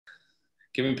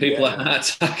giving people a heart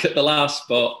attack at the last,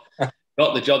 but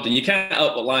got the job done. You can't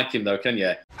help but like him, though, can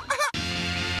you?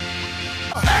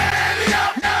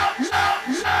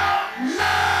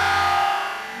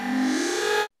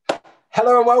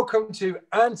 Hello and welcome to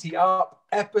Ante Up,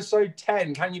 episode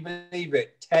 10. Can you believe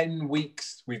it? 10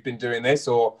 weeks we've been doing this,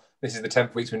 or this is the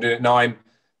 10th week we've been doing it. 9.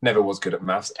 Never was good at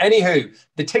maths. Anywho,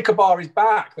 the ticker bar is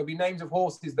back. There'll be names of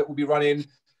horses that will be running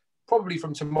probably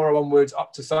from tomorrow onwards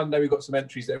up to Sunday. We've got some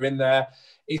entries that are in there.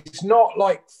 It's not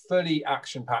like fully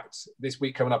action-packed this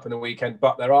week coming up in the weekend,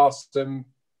 but there are some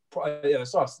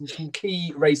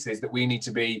key races that we need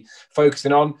to be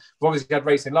focusing on. We've obviously had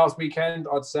racing last weekend.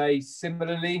 I'd say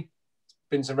similarly,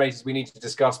 been some races we need to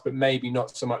discuss, but maybe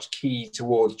not so much key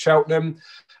towards Cheltenham.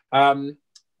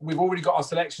 We've already got our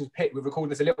selections picked. We've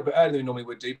recorded this a little bit earlier than we normally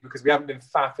would do because we haven't been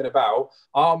faffing about.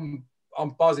 I'm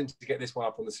buzzing to get this one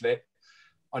up on the slip.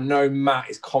 I know Matt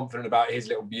is confident about his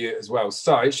little Butte as well.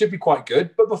 So it should be quite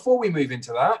good. But before we move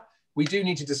into that, we do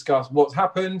need to discuss what's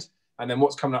happened and then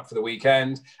what's coming up for the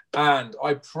weekend. And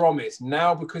I promise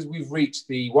now, because we've reached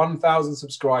the 1,000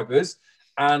 subscribers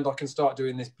and I can start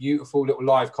doing this beautiful little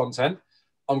live content,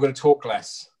 I'm going to talk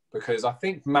less because I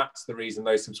think Matt's the reason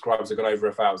those subscribers have gone over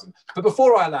 1,000. But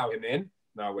before I allow him in,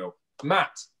 no, I will.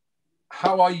 Matt,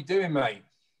 how are you doing, mate?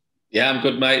 Yeah, I'm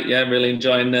good, mate. Yeah, I'm really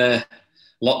enjoying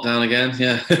lockdown again.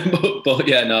 Yeah, but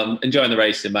yeah, no, I'm enjoying the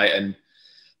racing, mate, and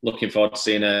looking forward to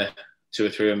seeing 2 or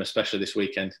 3 of them, especially this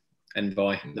weekend.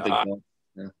 Envoy, the big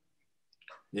boy.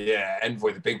 Yeah,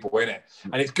 Envoy, the big boy, innit?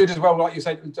 And it's good as well, like you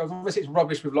said, obviously it's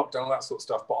rubbish with lockdown and that sort of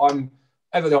stuff, but I'm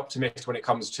ever the optimist when it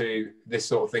comes to this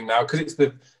sort of thing now, because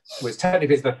it's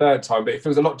technically the 3rd time, but it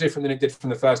feels a lot different than it did from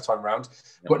the first time round. Yep.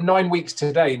 We've got 9 weeks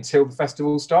today until the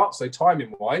festival starts, so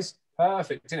timing-wise,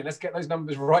 perfect, isn't it? Let's get those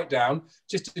numbers right down,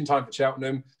 just in time for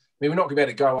Cheltenham. I mean, we're not going to be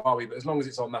able to go, are we? But as long as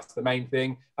it's on, that's the main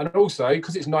thing. And also,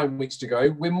 because it's 9 weeks to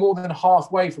go, we're more than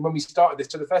halfway from when we started this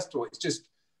to the festival. It's just,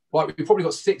 like, we've probably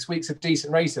got 6 weeks of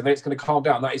decent racing, then it's going to calm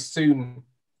down. That is soon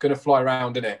going to fly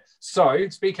around, isn't it? So,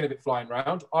 speaking of it flying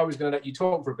around, I was going to let you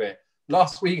talk for a bit.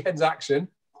 Last weekend's action,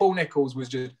 Paul Nicholls was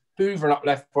just hoovering up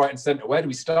left, right and centre. Where do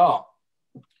we start?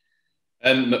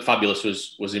 Fabulous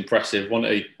was impressive,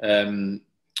 wasn't he?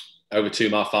 Over 2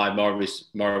 mile 5,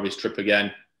 more of his trip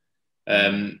again.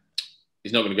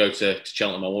 He's not going to go to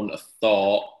Cheltenham, I wouldn't have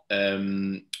thought,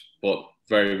 but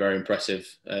very, very impressive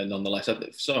nonetheless. I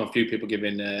saw a few people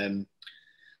giving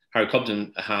Harry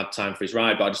Cobden a hard time for his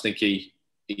ride, but I just think he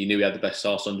knew he had the best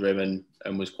horse under him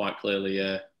and was quite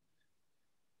clearly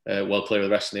well clear of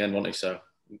the rest in the end, wasn't he? So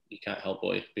you can't help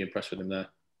but be impressed with him there.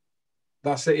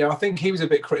 That's it, yeah. I think he was a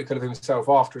bit critical of himself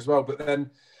after as well, but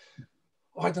then,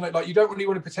 I don't know, like, you don't really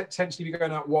want to potentially be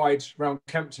going out wide around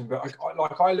Kempton, but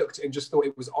I looked at him and just thought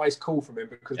it was ice cool from him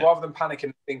because rather than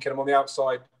panicking, thinking I'm on the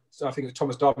outside, so I think it was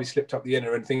Thomas Darby slipped up the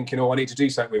inner and thinking, oh, I need to do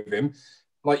something with him.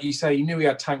 Like you say, he knew he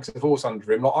had tanks of horse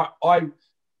under him. Like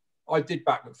I did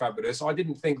back McFabulous. I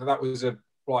didn't think that was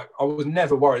I was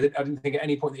never worried. I didn't think at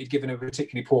any point that he'd given a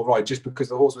particularly poor ride just because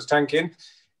the horse was tanking.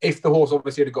 If the horse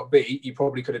obviously had got beat, he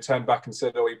probably could have turned back and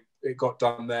said, oh, it got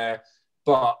done there.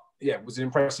 But yeah, it was an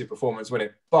impressive performance, wasn't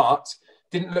it? But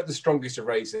didn't look the strongest of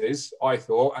races, I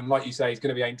thought. And like you say, he's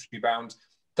going to be entry bound.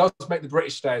 Does make the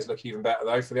British stayers look even better,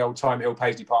 though, for the old Time Hill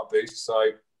Paisley Park boost.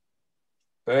 So,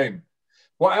 boom.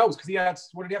 What else? Because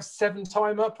what did he have,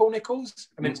 7-timer, Paul Nicholls?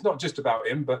 I mean, it's not just about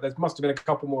him, but there must have been a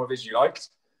couple more of his you liked.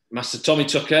 Master Tommy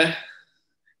Tucker,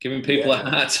 giving people a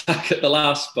heart attack at the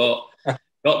last, but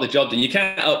got the job done. You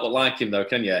can't help but like him, though,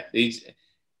 can you? He's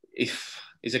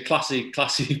a classy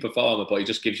performer, but he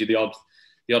just gives you the odd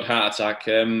heart attack.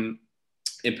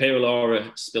 Imperial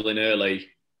Aura still in early,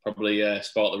 probably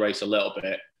spoilt the race a little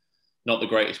bit. Not the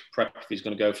greatest prep if he's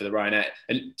going to go for the Ryanair.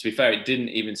 And to be fair, it didn't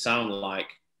even sound like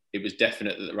it was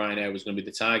definite that the Ryanair was going to be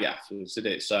the target afterwards, did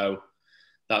it? So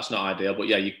that's not ideal. But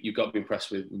yeah, you've got to be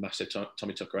impressed with Master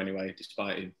Tommy Tucker anyway,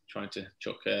 despite him trying to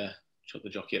chuck the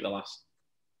jockey at the last.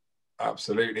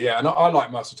 Absolutely, yeah. And I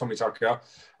like Master Tommy Tucker.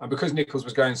 And because Nicholls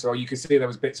was going so well, you could see there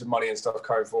was bits of money and stuff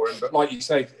going for him. But like you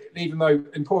say, even though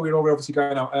Imperial Aura obviously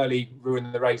going out early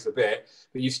ruined the race a bit,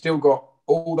 but you've still got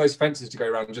all those fences to go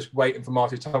around just waiting for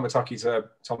Tommy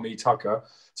Tucker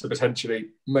to potentially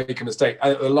make a mistake.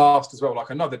 And at the last as well,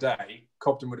 like another day,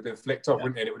 Cobden would have been flicked off,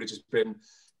 wouldn't it? And it would have just been a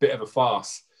bit of a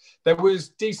farce. There was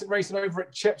decent racing over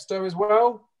at Chepstow as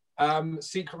well.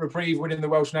 Secret Reprieve winning the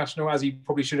Welsh National, as he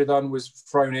probably should have done, was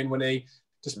thrown in when he,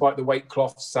 despite the weight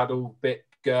cloth, saddle, bit,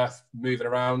 girth, moving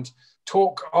around.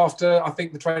 Talk after, I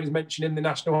think the trainer's mentioning the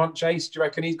National Hunt Chase. Do you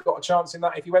reckon he's got a chance in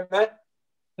that if he went there?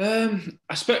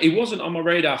 I suppose he wasn't on my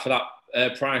radar for that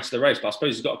prior to the race, but I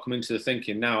suppose he's got to come into the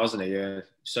thinking now, hasn't he?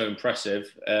 So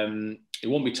impressive. He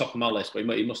won't be top of my list, but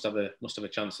he must have a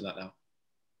chance in that now.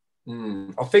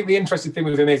 I think the interesting thing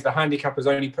with him is the handicappers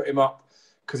only put him up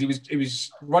because he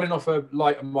was running off a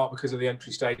lighter mark because of the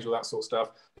entry stage, all that sort of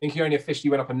stuff. I think he only officially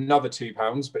went up another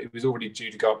 £2, but it was already due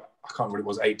to go up. I can't remember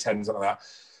what it was, 8, 10, something like that.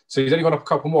 So he's only gone up a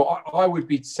couple more. I would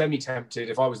be semi-tempted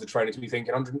if I was the trainer to be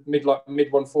thinking mid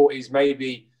 140s,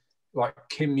 maybe like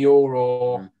Kim Muir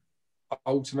or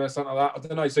Ultima, something like that. I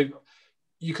don't know. So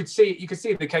you could see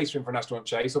the case for him for a national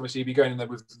chase. Obviously, he'd be going in there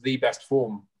with the best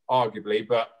form, arguably,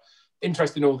 but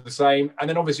interesting all the same. And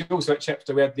then obviously also at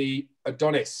Chepstow, we had the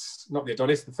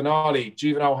finale,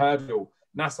 juvenile hurdle.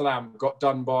 Nassalam got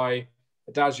done by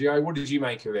Adagio. What did you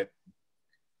make of it?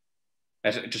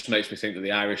 It just makes me think that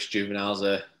the Irish juveniles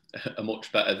are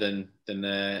much better than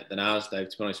ours, Dave,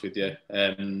 to be honest with you.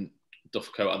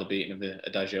 Dufcoat had the beating of the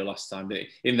Adagio last time.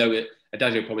 Even though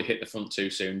Adagio probably hit the front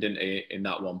too soon, didn't he, in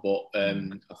that one? But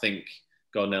I think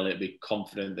Gordon Elliott would be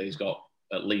confident that he's got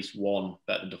at least one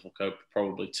better than Dufcoat,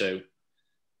 probably two,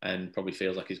 and probably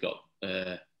feels like he's got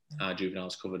our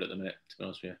juveniles covered at the minute, to be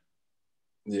honest with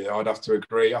you. Yeah, I'd have to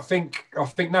agree. I think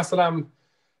Nassalam,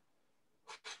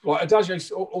 like Adagio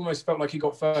almost felt like he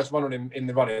got first run on him in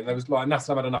the running. There was like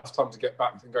Nassalam had enough time to get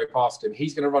back and go past him.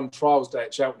 He's going to run trials day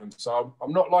at Cheltenham, so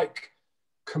I'm not like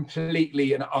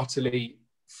completely and utterly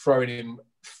throwing him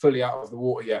fully out of the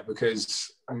water yet,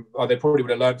 because they probably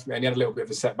would have learned from it. And he had a little bit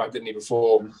of a setback, didn't he,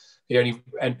 before he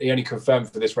only confirmed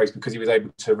for this race because he was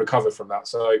able to recover from that.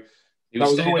 So he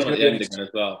was always going to be as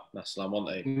well. Nassalam,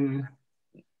 wasn't he?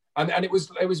 And it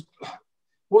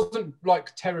wasn't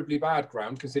like terribly bad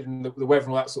ground considering the weather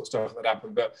and all that sort of stuff that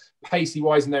happened, but pacey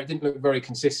wise in there, it didn't look very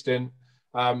consistent.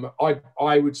 I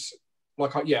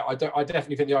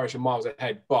definitely think the Irish are miles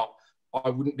ahead, but I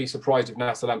wouldn't be surprised if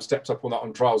Nassalam steps up on that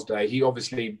on trials day. He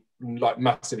obviously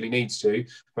massively needs to,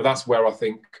 but that's where I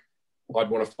think I'd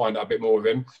want to find out a bit more of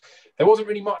him. There wasn't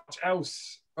really much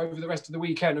else over the rest of the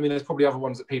weekend. I mean, there's probably other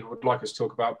ones that people would like us to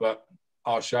talk about, but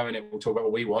our show and it, we'll talk about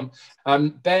what we want.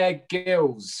 Bear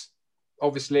Gills,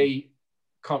 obviously,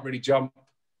 can't really jump.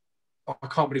 I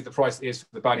can't believe the price it is for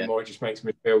the Ballymore. Yeah. It just makes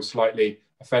me feel slightly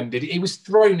offended. He was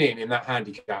thrown in that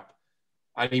handicap,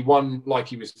 and he won like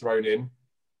he was thrown in.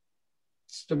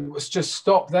 Let's just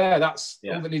stop there. That's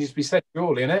all that needs to be said,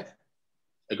 surely, isn't it?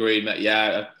 Agreed, mate.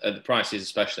 Yeah, at the prices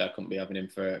especially, I couldn't be having him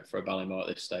for a Ballymore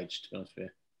at this stage, to be honest with you.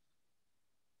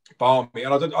 Balmy.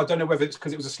 And I don't know whether it's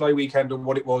because it was a slow weekend or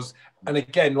what it was. And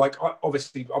again,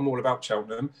 obviously, I'm all about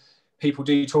Cheltenham. People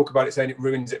do talk about it, saying it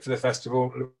ruins it for the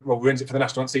festival, ruins it for the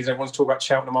national season. Everyone's talking about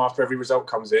Cheltenham after every result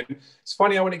comes in. It's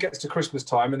funny how when it gets to Christmas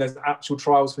time and there's actual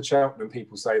trials for Cheltenham,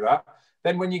 people say that.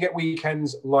 Then when you get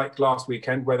weekends like last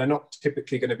weekend, where they're not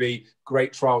typically going to be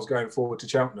great trials going forward to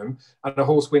Cheltenham, and a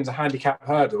horse wins a handicap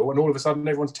hurdle, and all of a sudden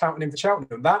everyone's touting him for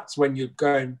Cheltenham, that's when you're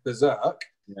going berserk.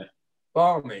 Yeah.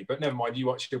 Balmy. But never mind, you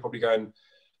watch, he'll probably go and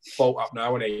bolt up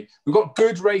now, isn't he? We've got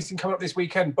good racing coming up this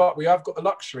weekend, but we have got the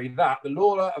luxury that the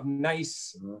Lawler of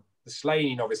Naas, the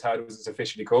Slaney Novice Hurdle, as it's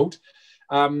officially called,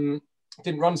 didn't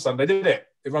run Sunday, did it?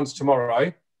 It runs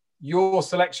tomorrow. Your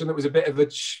selection that was a bit of a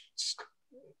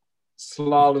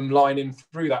slalom lining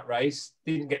through that race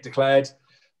didn't get declared,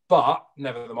 but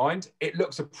never mind, it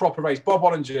looks a proper race. Bob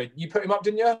Ollinger, you put him up,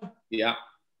 didn't you? Yeah.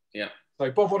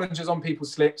 So Bob Ollinger's on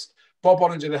people's slips. Bob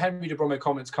Ollinger, the Henry de Bromo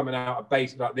comments coming out are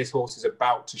basically like, this horse is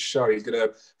about to show he's going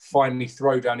to finally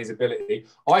throw down his ability.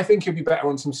 I think he'll be better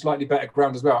on some slightly better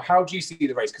ground as well. How do you see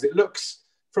the race? Because it looks,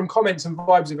 from comments and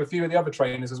vibes of a few of the other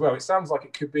trainers as well, it sounds like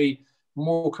it could be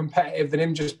more competitive than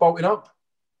him just bolting up.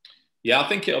 Yeah, I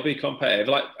think it'll be competitive.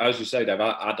 Like as you say, Dave,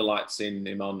 I'd like seeing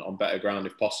him on better ground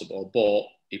if possible, but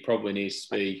he probably needs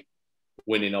to be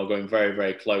winning or going very,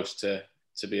 very close to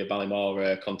be a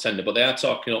Ballymore contender. But they are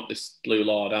talking up this Blue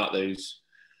Lord, aren't they? Who's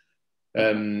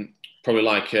probably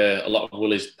like a lot of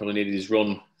Willie's probably needed his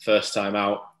run first time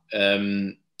out.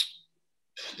 The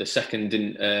second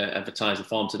didn't advertise the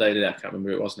form today, did it? I can't remember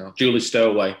who it was now. Julie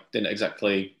Stowaway didn't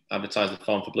exactly advertise the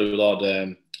form for Blue Lord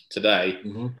today.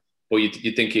 Mm-hmm. But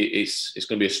you think it's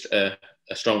going to be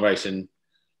a strong race, and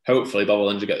hopefully Bob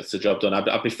Ollinger gets the job done.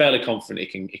 I'd be fairly confident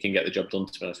he can get the job done,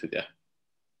 to be honest with you.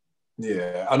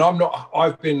 Yeah, and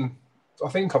I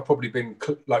think I've probably been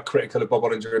like critical of Bob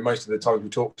Ollinger in most of the times we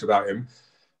talked about him.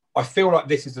 I feel like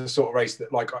this is the sort of race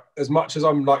that, like, as much as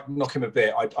I'm like knocking him a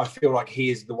bit, I feel like he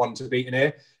is the one to beat in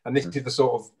here. And this is the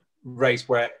sort of race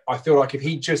where I feel like if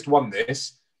he just won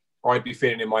this, I'd be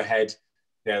feeling in my head,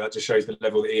 yeah, that just shows the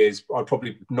level that he is. I'd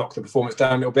probably knock the performance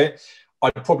down a little bit.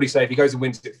 I'd probably say if he goes and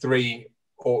wins it three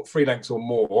lengths or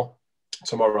more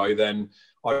tomorrow, then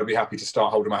I would be happy to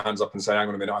start holding my hands up and say, hang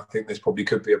on a minute, I think this probably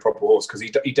could be a proper horse, because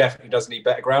he definitely does need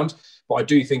better ground. But I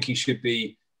do think he should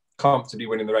be comfortably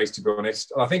winning the race, to be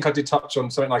honest. And I think I did touch on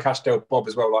something like Ashdale Bob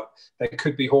as well. Like there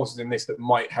could be horses in this that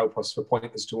might help us for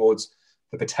pointers towards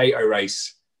the potato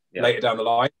race later down the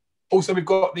line. Also, we've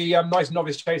got the nice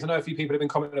novice chase. I know a few people have been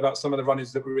commenting about some of the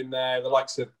runners that were in there, the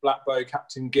likes of Blackbow,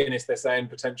 Captain Guinness, they're saying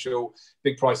potential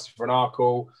big prices for an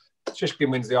Arkle. Shishkin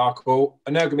wins the Arkle.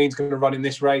 Energumene's going to run in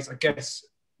this race. I guess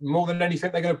more than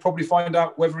anything, they're going to probably find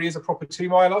out whether he is a proper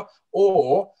 2-miler,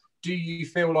 or do you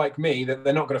feel like me that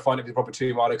they're not going to find it a proper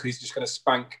 2-miler because he's just going to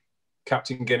spank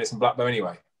Captain Guinness and Blackbow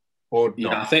anyway? Or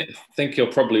not? I think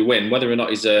he'll probably win. Whether or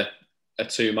not he's a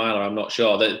 2-miler, I'm not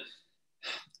sure.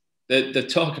 The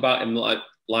talk about him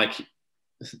like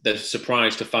they're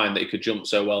surprised to find that he could jump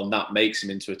so well, and that makes him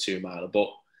into a 2-miler. But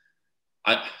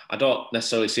I don't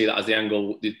necessarily see that as the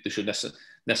angle they should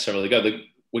necessarily go.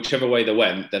 Whichever way they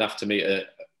went, they'd have to meet an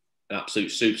absolute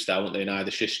superstar, wouldn't they, in either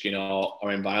Shishkin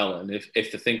or in Viola. And if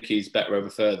they think he's better over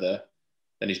further,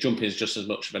 then his jumping is just as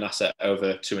much of an asset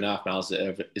over 2.5 miles as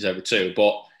it is over 2.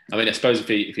 But I mean, I suppose if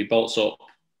he bolts up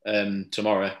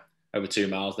tomorrow over 2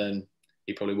 miles, then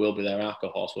he probably will be their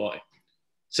Arkle horse, won't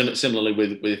he? Similarly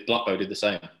with Blackbow did the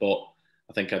same. But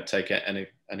I think I'd take it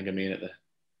Energumene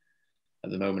at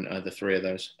the moment, the three of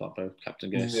those, Blackbow, Captain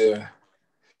Guinness. Yeah.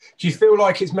 Do you feel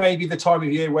like it's maybe the time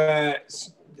of year where,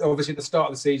 obviously at the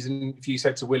start of the season, if you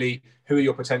said to Willie, who are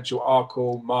your potential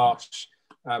Arkle, March,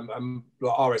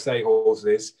 RSA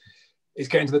horses, it's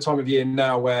getting to the time of year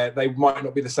now where they might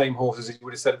not be the same horses as you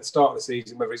would have said at the start of the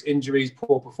season, whether it's injuries,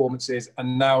 poor performances,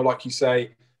 and now, like you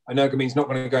say, Energumene's not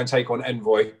going to go and take on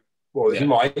Envoy. Well, he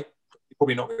might. He's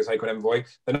probably not going to take on Envoy.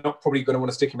 They're not probably going to want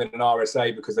to stick him in an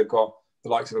RSA because they've got the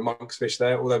likes of a Monk's Fish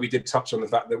there, although we did touch on the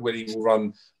fact that Willie will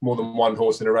run more than one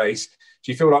horse in a race.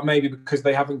 Do you feel like maybe because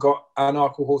they haven't got an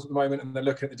Arkle horse at the moment and they're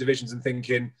looking at the divisions and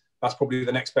thinking that's probably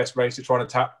the next best race to try and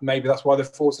tap, maybe that's why they're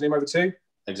forcing him over 2?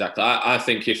 Exactly. I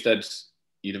think if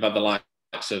you'd have had the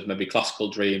likes of maybe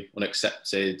Classical Dream,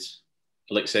 Unaccepted,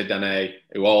 Elixir Dene,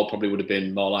 who all probably would have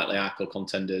been more likely Arkle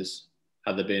contenders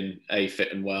had they been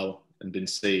fit and well and been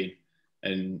seen,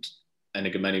 and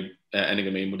Energumene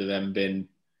would have then been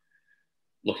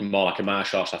looking more like a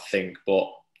marsh horse, I think. But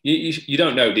you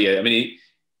don't know, do you? I mean,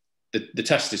 the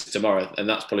test is tomorrow, and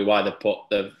that's probably why they're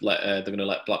going to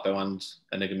let Blackbow and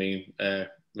Energumene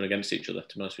run against each other,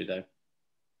 to be honest with you.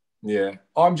 Yeah,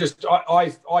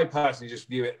 I personally just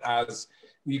view it as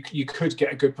you could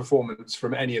get a good performance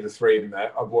from any of the three in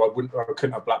there. I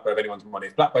couldn't have Blackbow if anyone's money.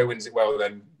 If Blackbow wins it well,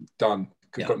 then done.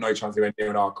 Got no chance of winning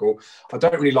an Arkle. I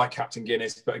don't really like Captain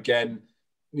Guinness, but again,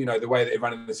 you know, the way that it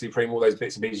ran in the Supreme, all those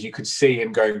bits and pieces, you could see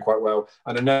him going quite well.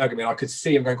 And Energumene, I could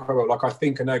see him going quite well. Like, I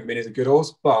think Energumene is a good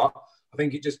horse, but I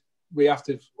think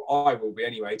I will be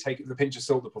anyway, take it with a pinch of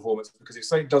salt, the performance, because if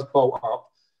something does bolt up,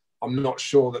 I'm not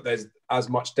sure that there's as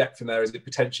much depth in there as it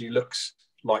potentially looks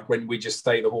like when we just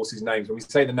say the horses' names. When we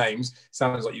say the names, it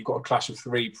sounds like you've got a clash of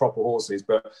 3 proper horses,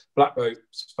 but Blackbow's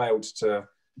failed to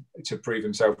prove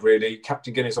himself, really.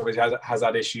 Captain Guinness obviously has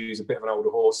had issues, a bit of an older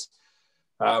horse.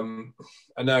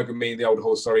 Energumene, the older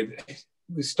horse,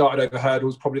 we started over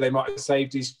hurdles. Probably they might have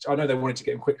saved his. I know they wanted to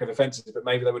get him quick over fences, but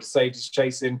maybe they would have saved his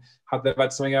chasing had they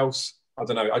had something else. I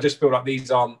don't know. I just feel like these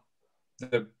aren't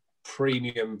the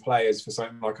premium players for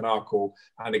something like an Arkle.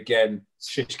 And again,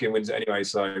 Shishkin wins it anyway.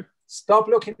 So stop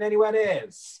looking anywhere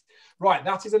else. Right,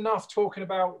 that is enough talking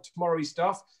about tomorrow's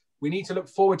stuff. We need to look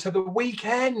forward to the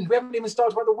weekend. We haven't even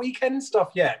started about the weekend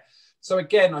stuff yet. So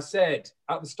again, I said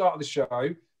at the start of the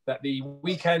show that the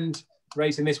weekend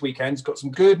racing this weekend's got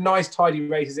some good, nice, tidy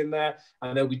races in there,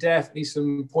 and there'll be definitely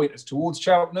some pointers towards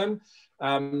Cheltenham.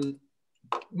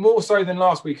 More so than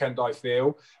last weekend, I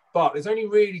feel. But there's only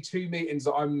really 2 meetings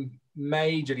that I'm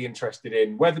majorly interested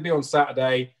in. Wetherby on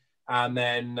Saturday, and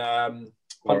then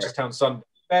Punchestown Sunday.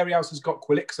 Fairyhouse has got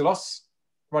Quilixalos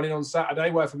running on Saturday,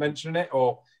 worth mentioning it,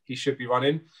 or he should be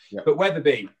running. Yep. But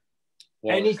Wetherby,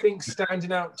 anything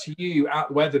standing out to you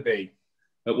at Wetherby?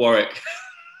 At Warwick.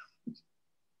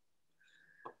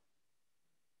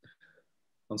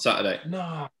 On Saturday.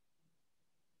 No.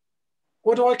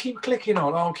 What do I keep clicking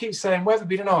on? I'll keep saying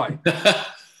Wetherby, don't I?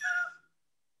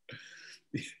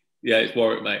 Yeah, it's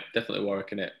Warwick, mate. Definitely Warwick,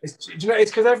 isn't it? Do you know, it's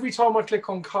because every time I click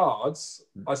on cards,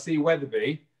 I see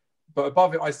Wetherby, but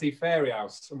above it I see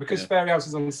Fairyhouse. And because Fairyhouse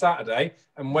is on Saturday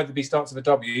and Wetherby starts with a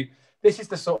W, this is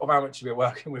the sort of amateur we're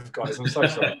working with, guys. I'm so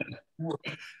sorry.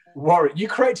 Warwick, you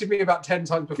corrected me about 10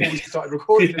 times before we started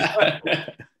recording this.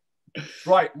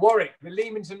 Right, Warwick, the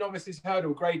Leamington Novices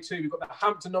Hurdle, Grade 2. We've got the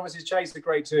Hampton Novices Chase at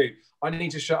Grade 2. I need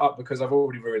to shut up because I've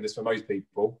already ruined this for most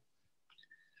people.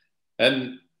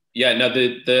 Yeah, no,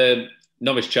 the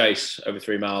Novice Chase over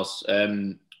 3 miles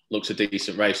looks a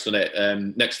decent race, doesn't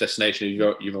it? Next destination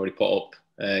you've already put up,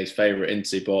 his favourite, isn't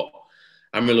he? But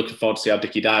I'm really looking forward to see how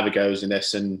Dickie Diver goes in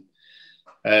this, and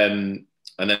then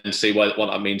see what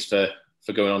that means for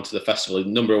going on to the festival. A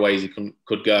number of ways he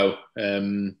could go.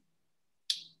 Whether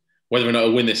or not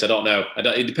he'll win this, I don't know.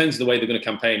 It depends on the way they're going to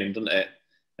campaign him, doesn't it?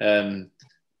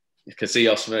 You can see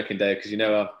you're smirking, Dave, because you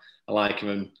know I like him.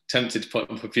 I'm tempted to put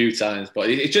him up a few times, but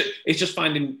it's just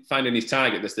finding his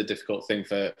target that's the difficult thing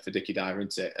for Dickie Diver,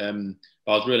 isn't it?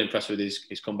 But I was really impressed with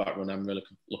his comeback run. I'm really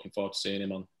looking forward to seeing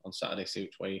him on Saturday, see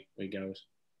which way he goes.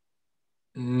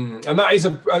 And that is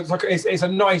it's a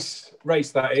nice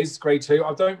race, that is, Grade 2.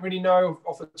 I don't really know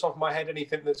off the top of my head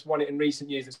anything that's won it in recent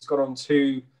years that's gone on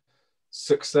to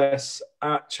success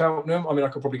at Cheltenham. I mean, I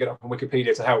could probably get up on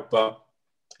Wikipedia to help, but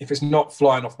if it's not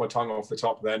flying off my tongue off the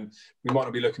top, then we might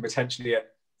not be looking potentially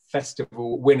at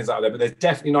festival winners out there. But there's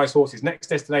definitely nice horses. Next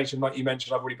Destination, like you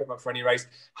mentioned, I've already put them up for any race.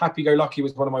 Happy Go Lucky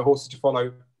was one of my horses to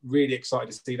follow. Really excited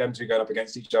to see them two going up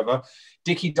against each other.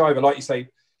 Dickie Diver, like you say,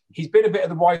 he's been a bit of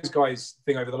the wise guys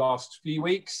thing over the last few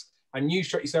weeks, and you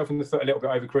shot yourself in the foot a little bit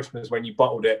over Christmas when you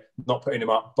bottled it, not putting him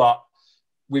up. But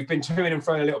we've been toing and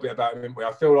froing a little bit about him, haven't we?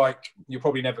 I feel like you're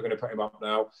probably never going to put him up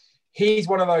now. He's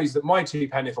one of those that my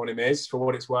 2p on him is, for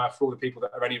what it's worth, for all the people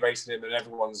that are only racing him and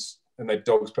everyone's and their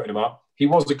dogs putting him up. He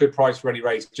was a good price for any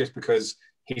race just because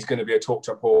he's going to be a talked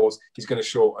up horse. He's going to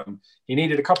shorten. He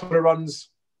needed a couple of runs,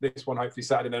 this one hopefully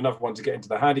Saturday, and another one to get into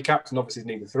the handicaps, and obviously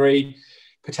needed 3.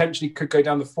 Potentially could go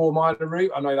down the 4-miler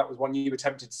route. I know that was one you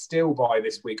attempted still by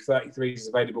this week. 33 is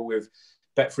available with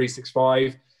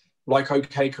Bet365. Like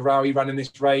OK Corral, he ran in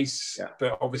this race,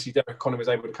 but obviously Derek Connor was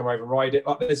able to come over and ride it.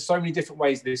 Like, there's so many different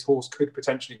ways this horse could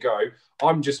potentially go.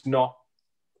 I'm just not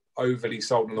overly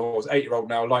sold on the horse. 8-year-old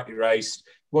now, lightly raced.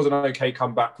 Was an okay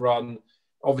comeback run.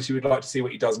 Obviously, we'd like to see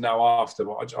what he does now after,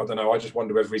 but I don't know. I just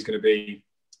wonder whether he's going to be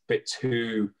a bit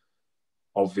too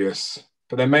obvious.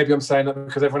 But then maybe I'm saying that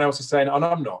because everyone else is saying it and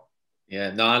I'm not.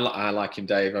 Yeah, no, I like him,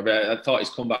 Dave. I thought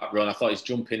his comeback run, I thought his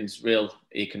jumping's real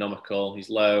economical. He's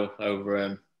low over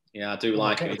him. Yeah, I do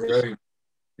like him.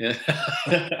 Yeah,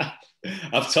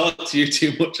 I've talked to you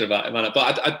too much about him,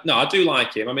 but I do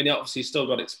like him. I mean, obviously he's still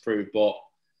got it to prove, but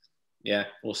yeah,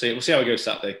 we'll see. We'll see how he goes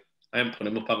Saturday. I haven't put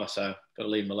him up, have I? So got to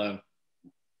leave him alone.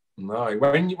 No,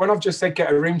 when I've just said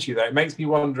get a room to you, though, it makes me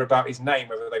wonder about his name,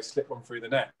 whether they've slipped one through the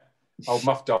net. Old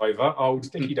Muff Diver, old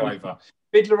Sticky Diver,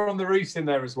 Fiddler on the Roof's in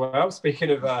there as well.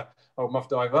 Speaking of old Muff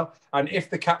Diver, and if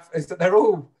the cat is that they're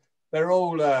all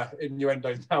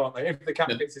innuendos now, aren't they? If the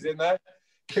cat fits is in there,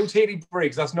 Kilteely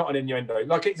Briggs, that's not an innuendo.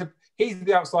 Like he's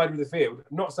the outsider of the field.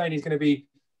 I'm not saying he's going to be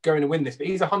going to win this, but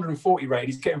he's 140 rated.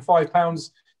 He's getting £5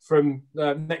 from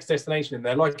Next Destination in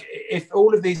there. Like if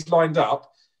all of these lined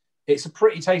up, it's a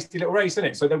pretty tasty little race, isn't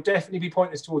it? So they'll definitely be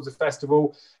pointing us towards the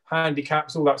festival,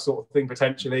 handicaps, all that sort of thing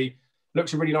potentially.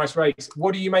 Looks a really nice race.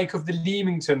 What do you make of the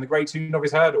Leamington, the Grade 2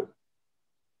 novice hurdle?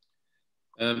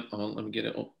 Let me get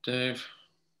it up, Dave.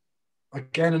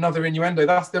 Again, another innuendo.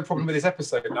 That's the problem with this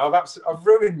episode now. I've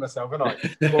ruined myself,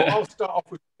 haven't I? Well, I'll start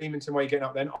off with Leamington while you're getting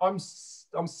up then.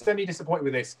 I'm semi-disappointed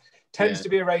with this. Tends to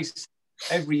be a race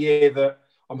every year that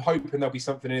I'm hoping there'll be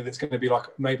something in it that's going to be like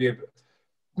maybe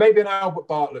an Albert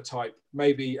Bartlett type,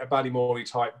 maybe a Ballymorey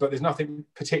type, but there's nothing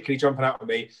particularly jumping out at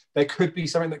me. There could be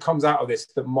something that comes out of this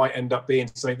that might end up being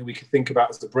something that we could think about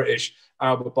as the British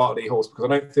Albert Bartlett horse, because I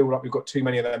don't feel like we've got too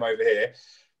many of them over here.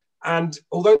 And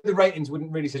although the ratings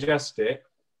wouldn't really suggest it,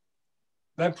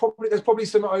 there's probably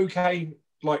some okay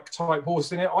like type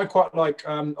horse in it. I quite like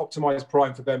Optimised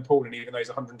Prime for Ben Paulin, even though he's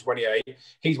 128.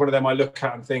 He's one of them I look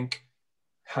at and think,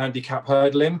 handicap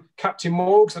hurdle him. Captain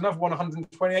Morgs, another one,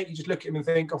 128. You just look at him and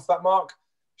think, off that mark,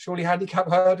 surely handicap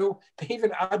hurdle.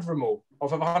 Even Admiral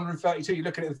off of 132, you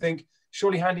look at it and think,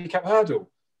 surely handicap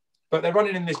hurdle. But they're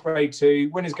running in this Grade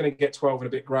 2. Winner's going to get 12 and a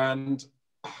bit grand.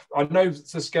 I know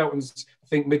the Skeltons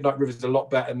think Midnight River's a lot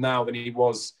better now than he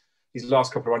was his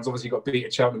last couple of runs. Obviously, he got beat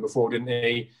at Cheltenham before, didn't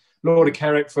he? Lord of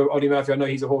Kerrick for Ollie Murphy. I know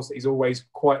he's a horse that he's always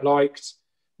quite liked.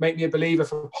 Make Me a Believer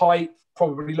for Height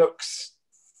probably looks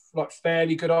like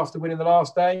fairly good after winning the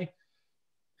last day.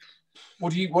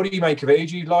 What do you make of it?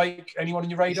 Do you like anyone on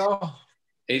your radar?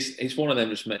 It's one of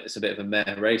them. It's a bit of a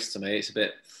meh race to me. It's a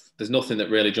bit. There's nothing that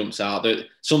really jumps out.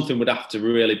 Something would have to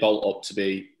really bolt up to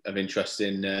be of interest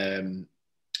in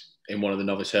one of the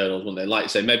novice hurdles, wouldn't they? Like you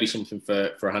say, maybe something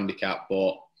for a handicap,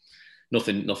 but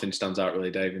nothing stands out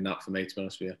really, Dave, in that for me, to be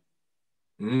honest with you.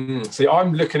 See,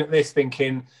 I'm looking at this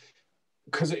thinking,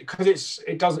 because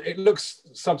it looks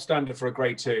substandard for a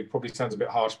Grade 2. Probably sounds a bit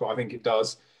harsh, but I think it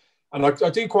does. And I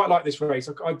do quite like this race.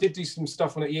 I did do some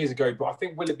stuff on it years ago, but I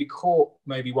think Willoughby Court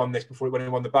maybe won this before it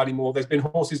won the Ballymore. There's been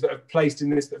horses that have placed in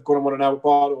this that have gone and won an Albert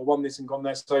Bartlett or won this and gone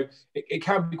there. So it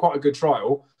can be quite a good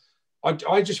trial.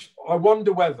 I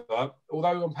wonder whether,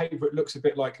 although on paper it looks a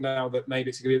bit like now that maybe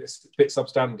it's going to be a bit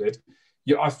substandard,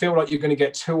 I feel like you're going to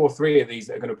get 2 or 3 of these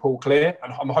that are going to pull clear,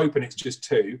 and I'm hoping it's just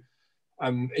 2.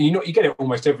 And you get it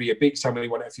almost every year. Beekstown, when he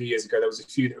won it a few years ago, there was a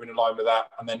few that were in line with that,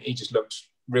 and then he just looked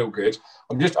real good.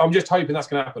 I'm just hoping that's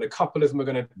going to happen. A couple of them are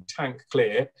going to tank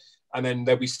clear, and then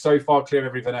they'll be so far clear of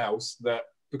everything else that,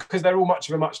 because they're all much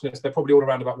of a muchness, they're probably all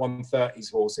around about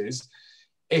 130s horses.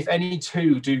 If any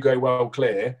 2 do go well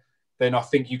clear, then I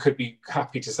think you could be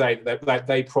happy to say that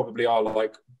they probably are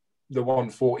like the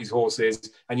 140s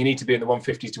horses, and you need to be in the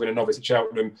 150s to win a novice at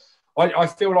Cheltenham. I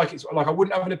feel like it's like I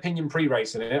wouldn't have an opinion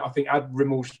pre-racing it. I think Ad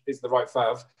Rimmel is the right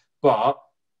fav, but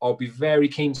I'll be very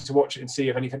keen to watch it and see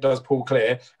if anything does pull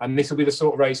clear. And this will be the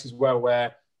sort of race as well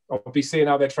where I'll be seeing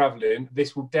how they're travelling.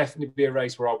 This will definitely be a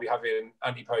race where I'll be having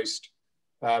Antepost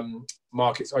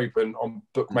markets open on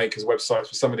bookmakers' websites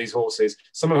for some of these horses.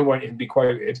 Some of them won't even be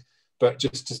quoted, but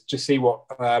just to see what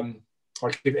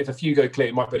like if a few go clear,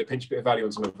 it might be able to pinch a bit of value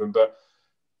on some of them. But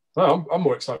well, I'm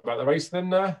more excited about the race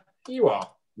than you are.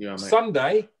 Yeah, mate.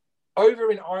 Sunday over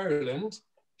in Ireland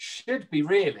should be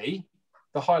really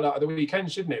the highlight of the weekend,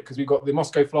 shouldn't it? Because we've got the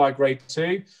Moscow Flyer Grade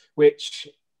 2, which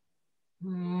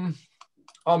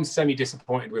I'm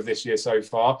semi-disappointed with this year so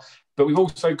far. But we've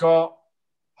also got,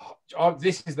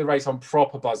 this is the race I'm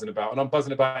proper buzzing about, and I'm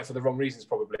buzzing about it for the wrong reasons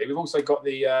probably. We've also got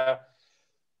the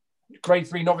Grade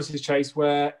 3 Novices Chase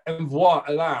where Envoy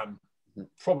Elan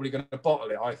probably going to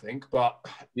bottle it, I think. But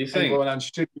you think Envoy Elan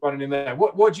should be running in there.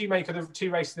 What do you make of the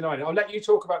 2 races in Ireland? I'll let you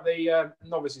talk about the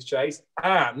Novices Chase,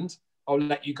 and I'll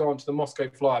let you go on to the Moscow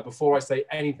Flyer before I say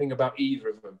anything about either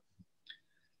of them.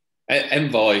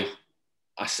 Envoy,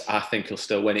 I think he'll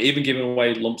still win it. Even giving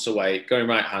away lumps of weight, going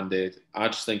right-handed, I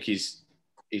just think he's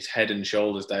head and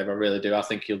shoulders, Dave. I really do. I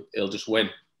think he'll just win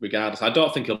regardless. I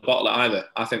don't think he'll bottle it either.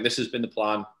 I think this has been the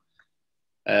plan.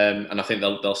 And I think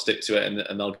they'll stick to it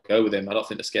and they'll go with him. I don't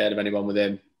think they're scared of anyone with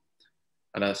him.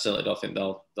 And I certainly don't think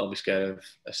they'll be scared of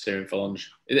a steering phalange.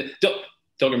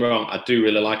 Don't get me wrong, I do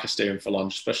really like a steering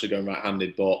phalange, especially going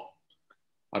right-handed, but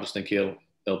I just think he'll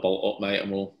bolt up, mate,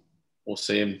 and we'll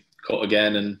see him cut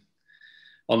again and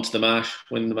onto the marsh,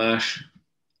 win the marsh.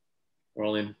 We're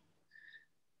all in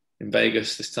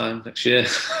Vegas this time next year.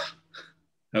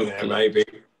 Yeah, maybe.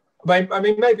 I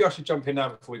mean, maybe I should jump in now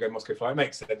before we go Moscow Fly. It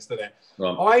makes sense, doesn't it?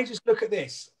 I just look at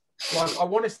this. Like, I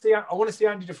want to see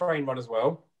Andy Dufresne run as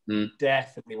well.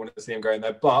 Definitely want to see him go in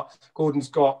there. But Gordon's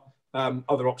got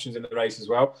other options in the race as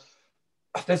well.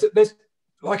 There's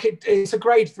like it's a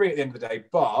grade 3 at the end of the day,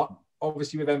 but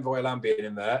obviously with Envoy Elan being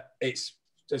in there, it's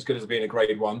as good as being a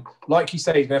grade 1. Like you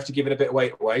say, you're going to have to give it a bit of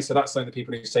weight away. So that's something that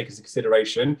people need to take into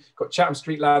consideration. Got Chatham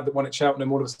Street lad that won at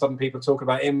Cheltenham. All of a sudden, people talking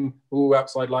about him. Ooh,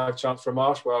 outside live chance for a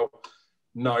marsh. Well,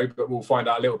 no, but we'll find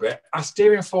out a little bit.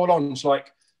 Asterion Forlonge,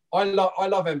 like I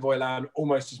love Envoy Elan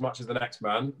almost as much as the next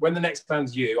man. When the next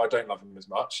man's you, I don't love him as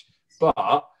much.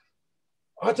 But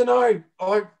I don't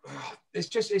know. It's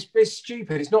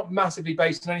stupid. It's not massively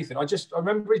based on anything. I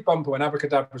remember his bumper when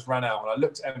Abracadabras ran out, and I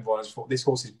looked at Envoy and I just thought, this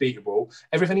horse is beatable.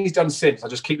 Everything he's done since, I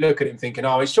just keep looking at him thinking,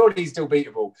 oh, surely he's still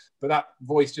beatable. But that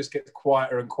voice just gets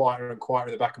quieter and quieter and quieter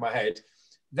in the back of my head.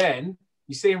 Then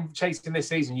you see him chasing this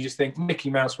season, you just think, Mickey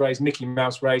Mouse race.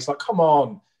 Like, come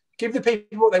on. Give the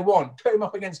people what they want. Put him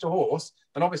up against a horse.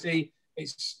 And obviously,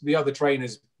 it's the other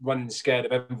trainers running scared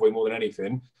of Envoy more than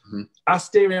anything. Mm-hmm.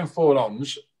 Asterion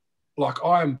Forlonge, like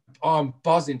I'm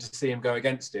buzzing to see him go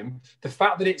against him. The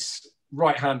fact that it's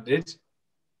right-handed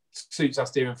suits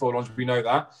Asterion Forlonge, we know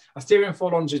that. Asterion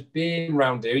Forlonge has been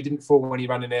round here. He didn't fall when he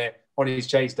ran in here on his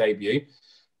chase debut.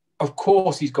 Of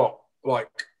course, he's got like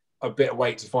a bit of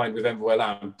weight to find with Envoy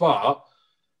Elan, but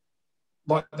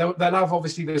like they'll have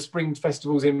obviously the spring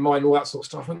festivals in mind, all that sort of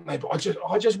stuff, won't they? But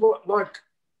I just want like.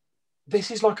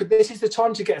 This is the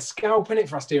time to get a scalp in it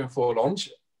for Asterion Forlonge.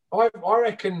 I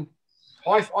reckon,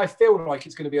 I feel like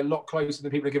it's going to be a lot closer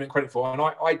than people are giving it credit for. And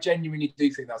I genuinely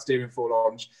do think that Asterion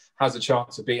Forlonge has a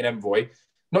chance of beating Envoy.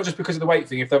 Not just because of the weight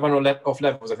thing. If they run off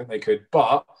levels, I think they could.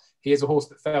 But he is a horse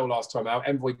that fell last time out.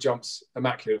 Envoy jumps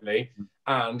immaculately.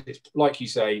 And it's like you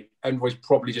say, Envoy's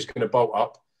probably just going to bolt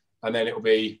up. And then it'll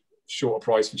be shorter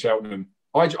price for Cheltenham.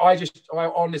 I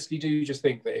honestly do just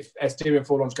think that if Asterion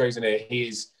Forlonge goes in here, he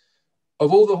is...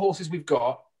 Of all the horses we've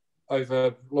got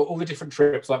over all the different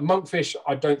trips, like Monkfish,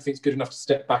 I don't think it's good enough to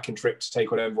step back in trip to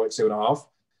take on Envoy at 2.5.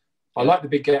 I like the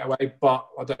big getaway, but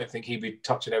I don't think he'd be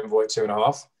touching Envoy at 2.5.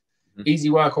 Mm-hmm. Easy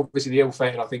Work, obviously the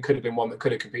ill-fated, I think could have been one that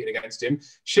could have competed against him.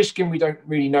 Shishkin, we don't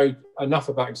really know enough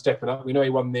about him stepping up. We know he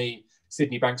won the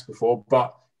Sydney Banks before,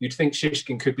 but you'd think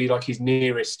Shishkin could be like his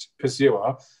nearest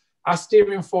pursuer.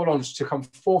 Asterion Forlonge to come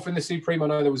fourth in the Supreme. I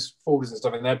know there was Forders and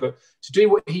stuff in there, but to do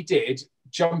what he did,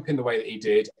 jump in the way that he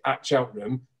did at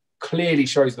Cheltenham, clearly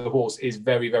shows that the horse is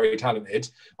very, very talented.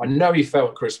 I know he fell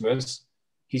at Christmas.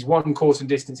 He's won course and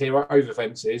distance here over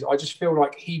fences. I just feel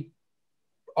like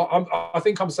I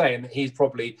think I'm saying that he's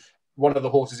probably one of the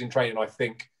horses in training, I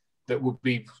think, that would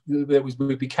be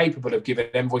capable of giving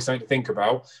Envoy something to think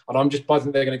about. And I'm just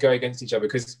buzzing they're going to go against each other.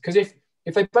 Because if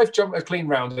they both jump a clean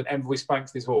round and Envoy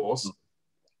spanks this horse,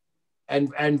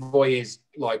 and Envoy is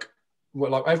like,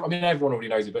 well, I mean, everyone already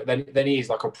knows it, but then he is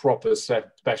like a proper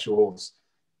special horse.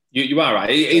 You are right.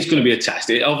 It's going to be a test.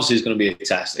 It obviously is going to be a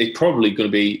test. It's probably going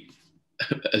to be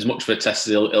as much of a test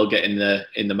as he'll get in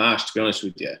the marsh, to be honest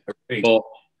with you. Agreed. But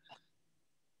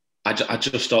I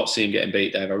just don't see him getting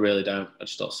beat, Dave. I really don't. I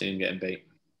just don't see him getting beat.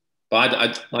 But I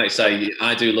like I say,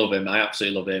 I do love him. I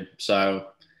absolutely love him. So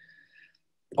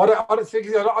I don't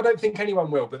think anyone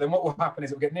will. But then what will happen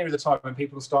is it will get nearer the time when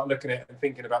people will start looking at it and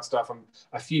thinking about stuff, and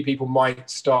a few people might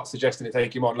start suggesting to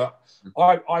take him on. Look,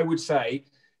 I would say,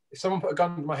 if someone put a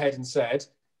gun to my head and said,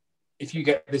 if you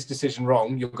get this decision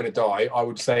wrong, you're going to die, I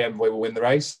would say Envoy will win the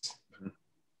race. Mm-hmm.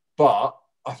 But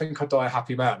I think I'd die a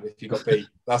happy man if you got beat.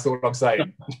 That's all I'm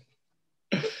saying.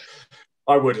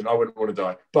 I wouldn't want to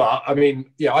die. But I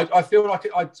mean, yeah, I feel like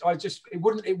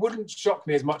it wouldn't shock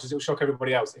me as much as it would shock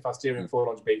everybody else if Asterion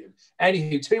Forlonge beat him.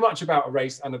 Anywho, too much about a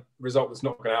race and a result that's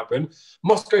not going to happen.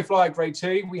 Moscow Flyer Grade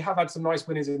 2. We have had some nice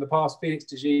winners in the past. Phoenix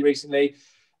de G recently.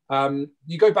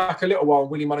 You go back a little while,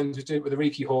 Willie Mullins was doing it with the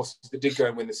Riki horses that did go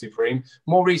and win the Supreme.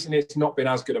 More recently, it's not been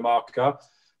as good a marker.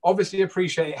 Obviously,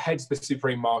 appreciate it heads the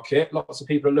Supreme market. Lots of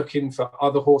people are looking for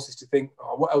other horses to think,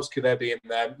 oh, what else could there be in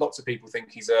there? Lots of people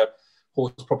think he's a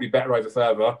horse probably better over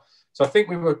further. So I think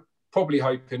we were probably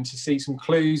hoping to see some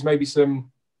clues, maybe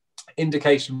some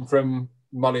indication from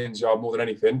Mullins' yard more than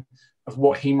anything of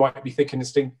what he might be thinking of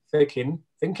sticking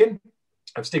in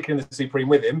the Supreme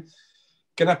with him.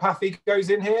 Ganapathy goes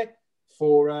in here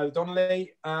for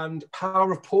Donnelly, and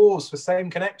Power of Pause for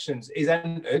Same Connections is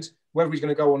entered. Whether he's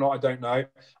going to go or not, I don't know.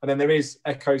 And then there is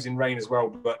Echoes in Rain as well.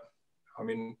 But, I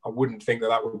mean, I wouldn't think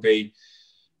that would be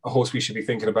a horse we should be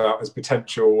thinking about as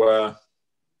potential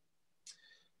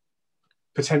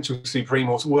Supreme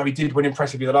horse, although he did win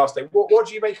impressively the last day. What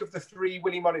do you make of the three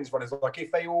Willie Mullins runners? Like,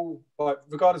 if they all, like,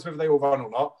 regardless of whether they all run or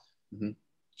not, mm-hmm.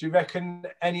 Do you reckon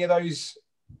any of those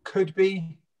could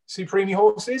be Supreme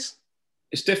horses?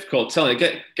 It's difficult telling.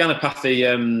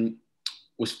 Ganapathy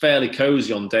was fairly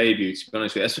cosy on debut, to be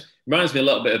honest with you. It reminds me a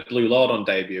little bit of Blue Lord on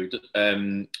debut,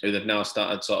 who they've now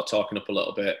started sort of talking up a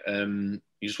little bit.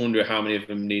 You just wonder how many of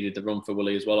them needed the run for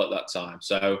Willie as well at that time.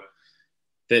 So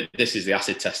this is the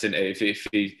acid test, isn't it?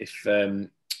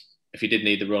 If he did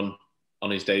need the run on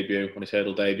his debut, on his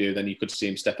hurdle debut, then you could see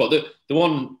him step up. The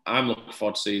one I'm looking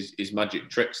forward to see is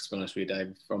Magic Tricks, to be honest with you,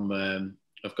 Dave, from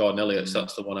of Gordon Elliott's.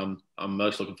 That's the one I'm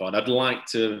most looking forward. I'd like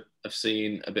to have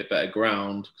seen a bit better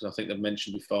ground, because I think they've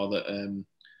mentioned before that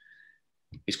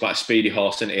he's quite a speedy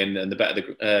horse, isn't he? And the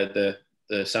better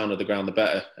the sound of the ground, the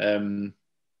better.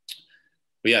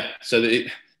 But yeah, so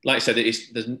like I said, it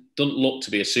doesn't look to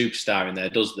be a superstar in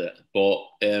there, does it? But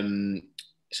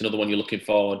it's another one you're looking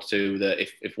forward to, that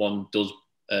if one does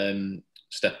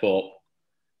step up,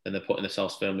 then they're putting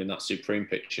themselves firmly in that Supreme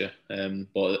picture.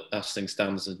 But as things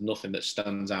stands, there's nothing that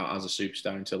stands out as a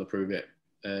superstar until they prove it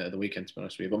at the weekend, to be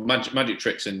honest with you. But Magic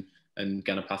Tricks and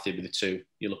Ganapathy would be the two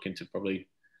you're looking to probably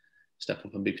step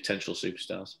up and be potential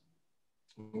superstars.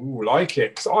 Ooh, like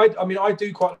it. Because I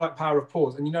do quite like Power of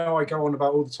Pause. And, I go on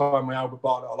about all the time with Albert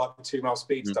Bartlett, I like the 2 mile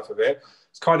speed stuff of it.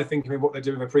 It's kind of thinking of what they're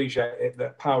doing, appreciate it,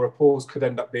 that Power of Pause could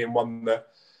end up being one that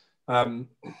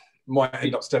might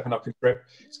end up stepping up in grip.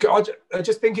 I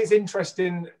just think it's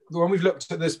interesting when we've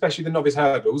looked at especially the novice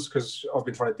hurdles, because I've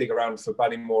been trying to dig around for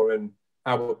Ballymore and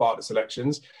Albert Bartlett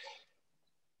selections.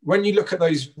 When you look at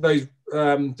those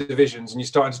divisions and you're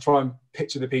starting to try and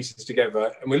picture the pieces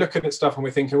together, and we're looking at stuff and we're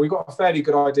thinking we've got a fairly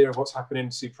good idea of what's happening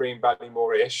in Supreme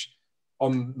Ballymore-ish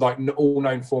on like all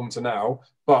known form to now,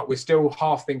 but we're still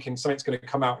half thinking something's going to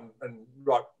come out and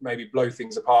like maybe blow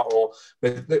things apart, or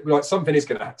like something is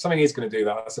going to do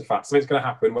that. That's a fact. Something's going to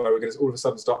happen where we're going to all of a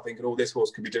sudden start thinking, oh, this horse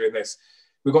could be doing this.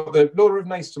 We've got the Law of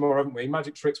Nace tomorrow, haven't we?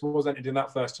 Magic Tricks was entered in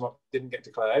that first time up, didn't get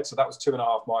declared, so that was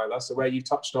 2.5 miler. So where you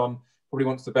touched on probably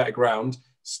wants the better ground,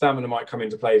 stamina might come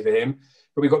into play for him.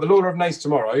 But we've got the Law of Nace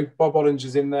tomorrow. Bob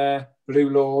Ollinger's in there, Blue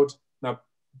Lord. Now,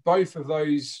 both of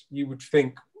those you would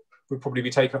think would probably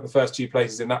be taking up the first 2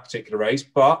 places in that particular race.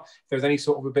 But if there's any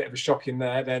sort of a bit of a shock in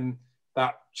there, then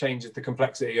that changes the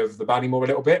complexity of the Ballymore a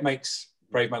little bit, makes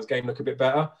Brave Man's Game look a bit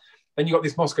better. Then you've got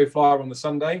this Moscow Flyer on the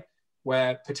Sunday,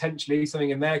 where potentially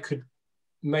something in there could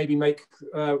maybe make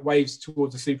waves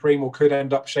towards the Supreme, or could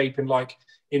end up shaping like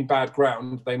in bad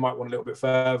ground, they might want a little bit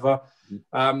further.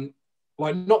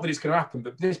 Like, not that it's going to happen,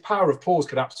 but this Power of Pause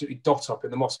could absolutely dot up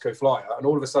in the Moscow Flyer, and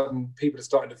all of a sudden people are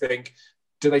starting to think,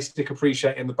 do they stick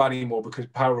Appreciate in the Ballymore because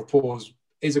Power of Pause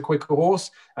is a quicker horse,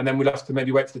 and then we'll have to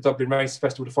maybe wait for the Dublin Race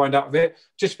Festival to find out of it.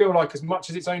 Just feel like, as much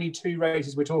as it's only 2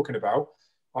 races we're talking about,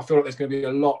 I feel like there's going to be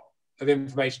a lot of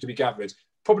information to be gathered.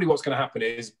 Probably what's going to happen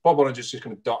is Bob Ollinger's just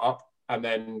going to dot up, and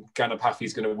then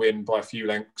Ganapathy's going to win by a few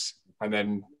lengths, and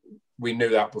then we knew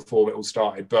that before it all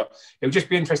started. But it would just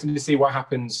be interesting to see what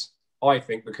happens, I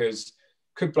think, because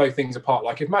could blow things apart.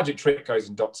 Like, if Magic Trick goes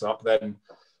and dots up, then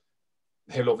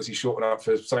he'll obviously shorten up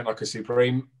for something like a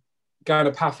Supreme.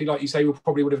 Ganapathy, like you say,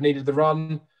 probably would have needed the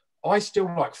run. I still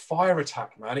like Fire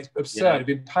Attack, man. It's absurd. Yeah. It's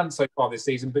been pants so far this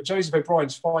season, but Joseph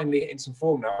O'Brien's finally hitting some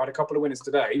form now. I had a couple of winners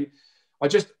today. I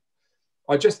just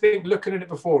think, looking at it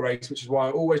before race, which is why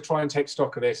I always try and take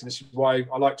stock of this, and this is why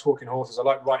I like talking horses, I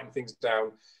like writing things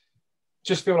down.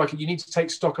 Just feel like you need to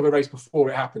take stock of a race before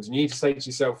it happens, and you need to say to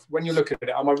yourself, when you're looking at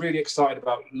it, am I really excited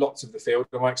about lots of the field?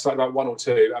 Am I excited about 1 or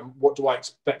 2? And what do I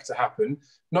expect to happen?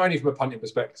 Not only from a punting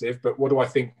perspective, but what do I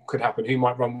think could happen? Who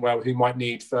might run well? Who might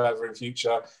need further in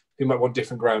future? Who might want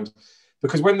different ground?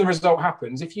 Because when the result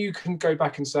happens, if you can go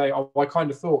back and say, oh, I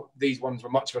kind of thought these ones were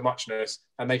much of a muchness,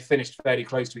 and they finished fairly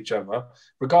close to each other,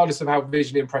 regardless of how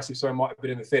visually impressive someone might have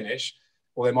been in the finish,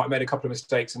 or they might have made a couple of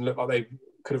mistakes and look like they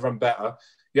could have run better,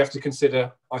 you have to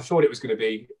consider, I thought it was going to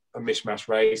be a mishmash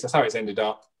race. That's how it's ended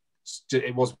up.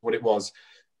 It was what it was.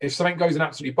 If something goes and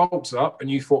absolutely bolts up, and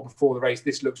you thought before the race,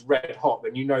 this looks red hot,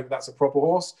 then you know that that's a proper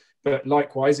horse. But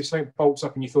likewise, if something bolts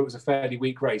up and you thought it was a fairly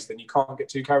weak race, then you can't get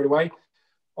too carried away.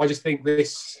 I just think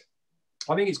it's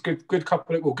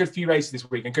good few races this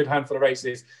week, and good handful of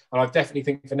races. And I definitely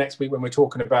think for next week, when we're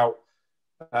talking about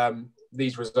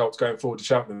these results going forward to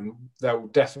Cheltenham, they'll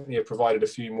definitely have provided a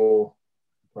few more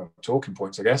talking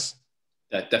points, I guess.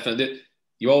 Yeah, definitely.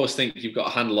 You always think you've got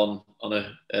a handle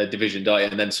on a division, don't you?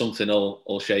 And then something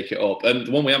will shake it up. And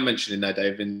the one we haven't mentioned in there,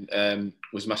 Dave,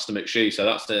 was Master McShee. So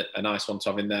that's a nice one to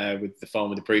have in there with the Farm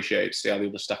with Appreciate, to see how the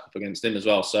others stack up against him as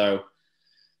well. So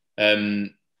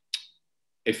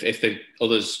if the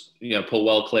others, pull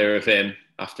well clear of him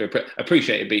after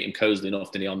Appreciate beating Cosley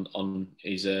enough, didn't he, on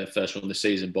his first run this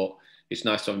season? But it's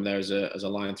nice to have him there as a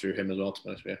line through him as well, to be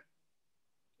honest with you.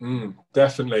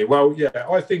 Definitely. Well, yeah,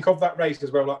 I think of that race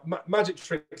as well. Like, Magic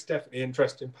Trick's definitely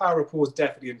interesting. Power of Pause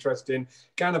definitely interesting.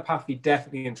 Ganapathy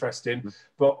definitely interesting.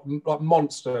 But like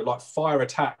Monster, like Fire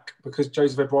Attack, because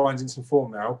Joseph O'Brien's in some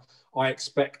form now, I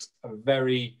expect a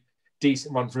very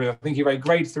decent run from him. I think he ran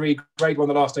grade 3, grade 1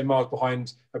 the last 10 miles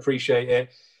behind Appreciate It.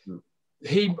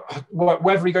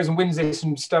 Whether he goes and wins this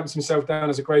and stamps himself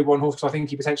down as a grade 1 horse, because I think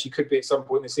he potentially could be at some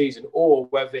point in the season, or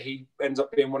whether he ends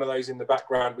up being one of those in the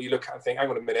background where you look at and think,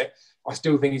 hang on a minute, I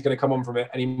still think he's going to come on from it,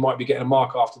 and he might be getting a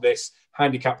mark after this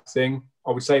handicap thing. I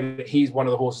would say that he's one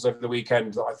of the horses over the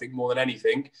weekend that I think more than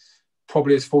anything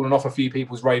probably has fallen off a few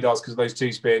people's radars because of those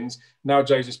 2 spins. Now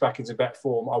Joseph's back into better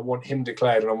form. I want him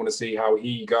declared, and I want to see how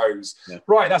he goes. Yeah.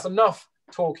 Right, that's enough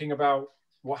talking about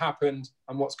what happened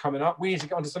and what's coming up. We need to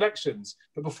get on to selections.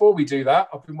 But before we do that,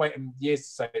 I've been waiting years to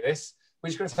say this, we're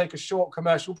just going to take a short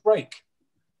commercial break.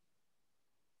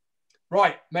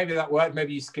 Right, maybe that worked,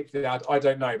 maybe you skipped the ad, I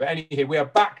don't know. But anyway, we are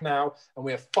back now, and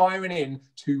we are firing in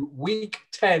to week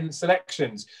 10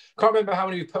 selections. Can't remember how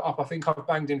many we put up. I think I've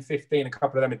banged in 15, a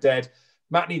couple of them are dead.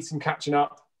 Matt needs some catching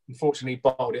up. Unfortunately,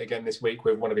 bottled it again this week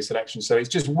with one of his selections. So it's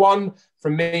just one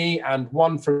from me and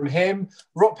one from him.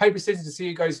 Rock, paper, scissors to see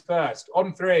who goes first.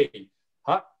 On 3.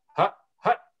 Hut.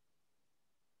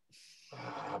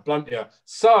 Blunt here.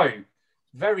 So,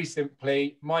 very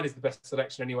simply, mine is the best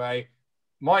selection anyway.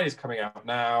 Mine is coming out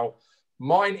now.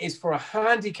 Mine is for a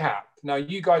handicap. Now,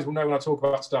 you guys will know when I talk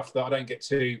about stuff that I don't get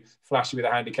too flashy with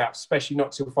a handicap, especially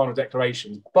not till final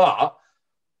declarations. But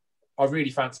I really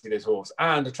fancy this horse.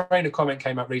 And a trainer comment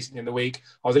came out recently in the week.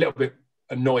 I was a little bit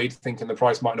annoyed, thinking the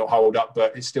price might not hold up,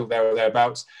 but it's still there or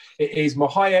thereabouts. It is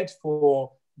Mohayed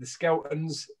for the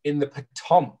Skeltons in the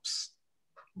Potomps.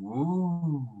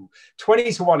 Ooh,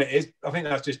 20 to 1 it is. I think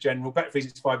that's just general. Bet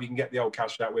 365, you can get the old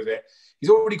cash out with it. He's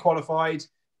already qualified.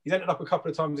 He's ended up a couple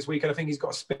of times this week, and I think he's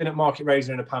got a spin at Market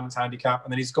Raiser and a Pants handicap,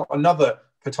 and then he's got another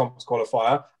Potomps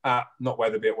qualifier at Not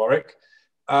Weatherby at Warwick.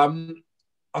 I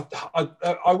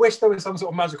wish there was some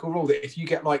sort of magical rule that if you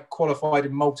get like qualified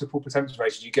in multiple Potomps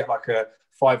races, you get like a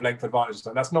 5-length advantage or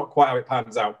something. That's not quite how it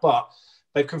pans out, but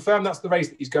they've confirmed that's the race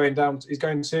that he's going to. I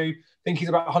think he's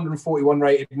about 141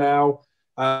 rated now.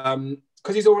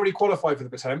 because he's already qualified for the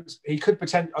Potemps, he could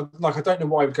pretend, like, I don't know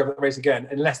why he would go for that race again,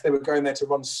 unless they were going there to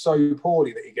run so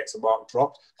poorly that he gets a mark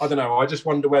dropped. I don't know. I just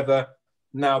wonder whether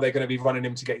now they're going to be running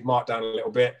him to get his mark down a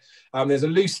little bit. There's a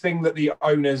loose thing that the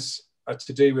owners are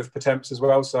to do with Potemps as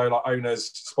well. So, like, owners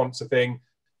sponsor thing.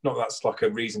 Not that that's like a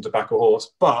reason to back a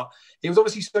horse, but he was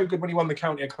obviously so good when he won the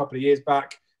county a couple of years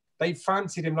back. They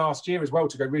fancied him last year as well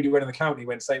to go really well in the county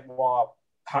when St. Moir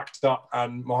packed up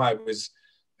and Moir was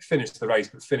finished the race,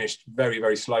 but finished very,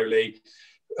 very slowly.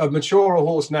 A mature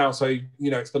horse now, so, you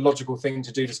know, it's the logical thing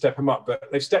to do to step him up.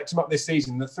 But they've stepped him up this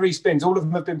season. The 3 spins, all of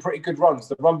them have been pretty good runs.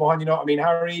 The run behind, you know what I mean,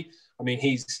 Harry, I mean,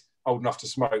 he's old enough to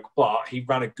smoke, but he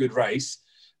ran a good race.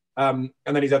 And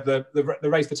then he's had the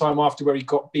race the time after where he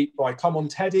got beat by Come On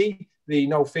Teddy, the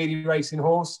Noel Feely racing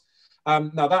horse.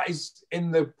 Now, that is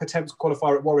in the Potemps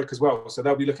qualifier at Warwick as well. So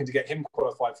they'll be looking to get him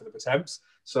qualified for the Potemps.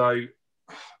 So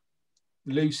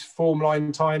loose form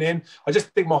line tying in. I just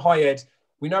think my high head,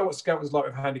 we know what Skelton's like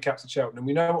with handicaps at Cheltenham.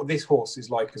 We know what this horse is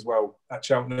like as well at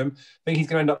Cheltenham. I think he's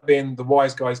going to end up being the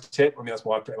wise guy's tip. I mean, that's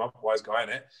why I put him up, wise guy,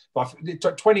 isn't it?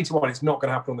 But 20 to 1, it's not going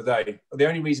to happen on the day. The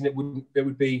only reason it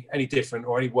would be any different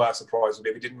or any worse surprise would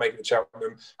be if he didn't make it to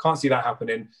Cheltenham. Can't see that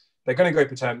happening. They're going to go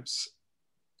Potemps.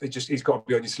 He's got to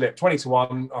be on your slip. 20 to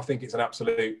 1, I think it's an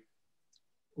absolute,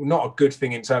 not a good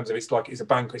thing in terms of it's like it's a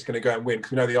banker, it's going to go and win,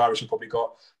 because we know the Irish have probably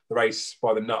got the race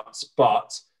by the nuts.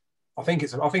 But I think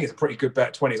it's a pretty good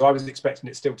bet, 20s. I was expecting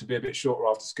it still to be a bit shorter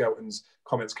after Skelton's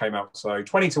comments came out. So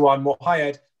 20 to 1, more high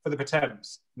head for the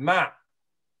Potemps. Matt.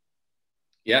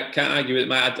 Yeah, can't argue with it,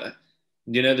 Matt.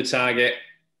 You know the target,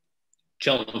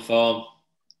 Cheltenham form.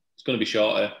 It's going to be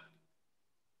shorter.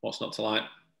 What's not to like?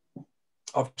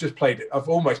 I've just played it. I've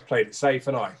almost played it safe,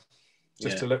 and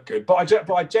just to look good. But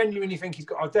I genuinely think he's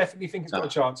got. I definitely think he's got a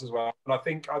chance as well. And I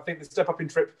think the step up in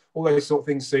trip, all those sort of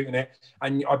things suiting it.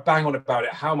 And I bang on about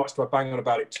it. How much do I bang on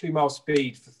about it? 2 mile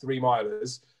speed for 3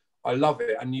 milers. I love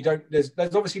it. And you don't. There's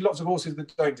obviously lots of horses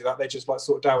that don't do that. They just like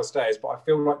sort of dour stairs. But I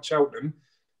feel like Cheltenham,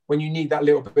 when you need that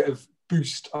little bit of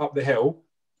boost up the hill,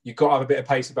 you've got to have a bit of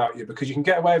pace about you, because you can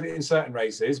get away with it in certain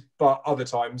races, but other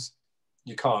times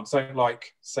you can't. Something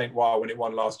like St. Wild when it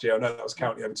won last year. I know that was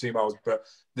county over 2 miles, but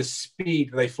the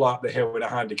speed they fly up the hill in a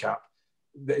handicap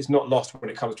that is not lost when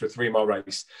it comes to a 3 mile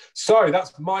race. So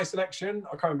that's my selection.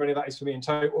 I can't remember any of that is for me in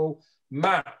total.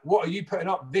 Matt, what are you putting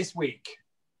up this week?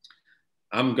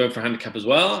 I'm going for handicap as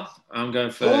well. I'm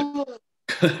going for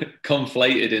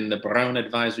Conflated in the Brown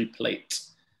Advisory Plate.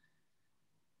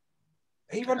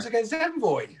 He runs against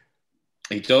Envoy.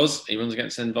 He does. He runs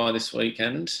against Envoy this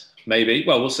weekend. Maybe.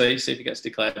 Well, we'll see if he gets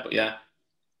declared. But yeah,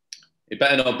 it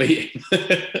better not beat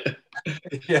him.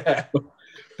 Yeah.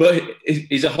 But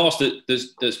he's a horse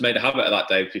that's made a habit of that,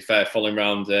 Dave, to be fair, following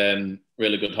around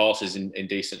really good horses in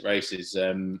decent races.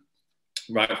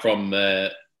 Right from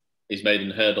his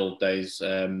maiden hurdle days,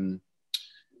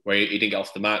 where he didn't get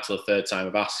off the mark till the third time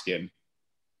of asking.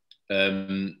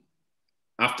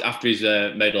 After his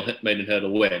maiden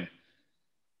hurdle win,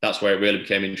 that's where it really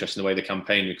became interesting the way the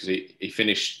campaign, because he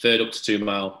finished third up to 2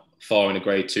 mile 4 in a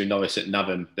Grade 2 novice at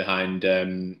Navan behind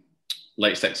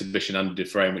latest exhibition Andy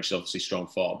Dufresne, which is obviously strong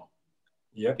form.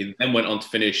 Yeah. He then went on to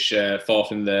finish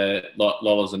fourth in the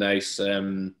Laurels and Ace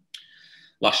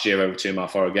last year over 2 mile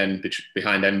 4 again,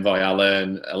 behind Envoy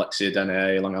Allen, Alexia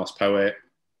Dene, Longhouse Poet.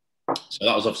 So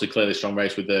that was obviously clearly a strong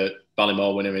race with the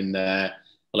Ballymore winner in there.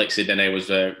 Alexia Dene was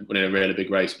winning a really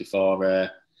big race before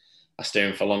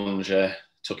Asterion Falange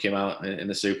took him out in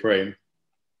the Supreme.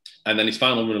 And then his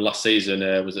final run last season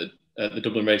was at the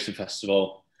Dublin Racing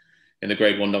Festival in the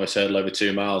Grade 1 novice hurdle over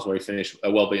 2 miles, where he finished a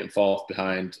well-beaten fourth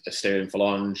behind Asterion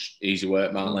Falange, Easy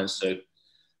Work, Martin Leinster.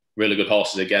 Really good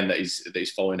horses again that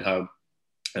he's following home,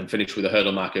 and finished with a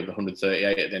hurdle mark of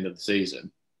 138 at the end of the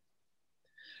season.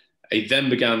 He then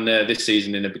began this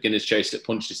season in a beginner's chase at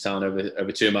Punchestown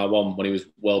over 2 mile 1 when he was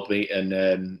well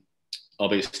beaten,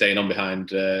 albeit staying on behind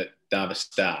Darva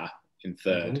Star in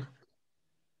third. Mm-hmm.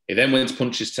 He then went to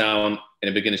Punchestown in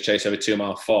a beginner's chase over 2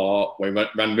 mile 4, where he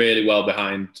ran really well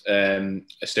behind Asterion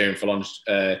Falange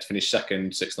to finish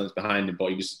second, 6 lengths behind him,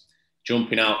 but he was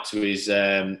jumping out to his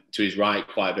right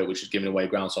quite a bit, which was giving away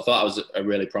ground. So I thought that was a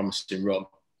really promising run.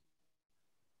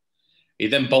 He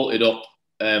then bolted up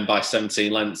by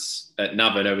 17 lengths at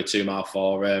Navan over 2 mile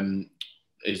 4.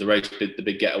 As the race, the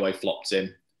big getaway flopped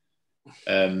in,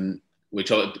 which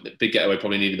the big getaway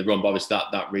probably needed the run, but obviously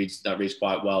that reads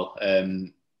quite well.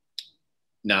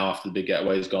 Now after the big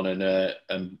getaway has gone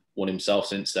and won himself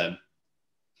since then.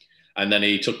 And then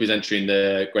he took his entry in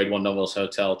the Grade 1 Novels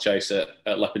Hotel chase at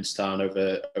Leopardstown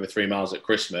over 3 miles at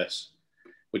Christmas,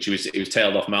 which he was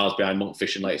tailed off miles behind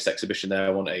Monkfish and latest exhibition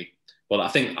there, wasn't he? But I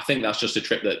think that's just a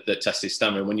trip that tested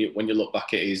stamina. When you look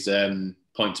back at his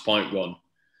point-to-point run,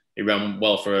 he ran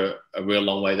well for a real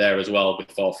long way there as well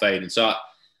before fading. So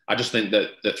I just think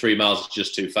that 3 miles is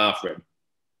just too far for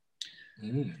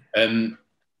him.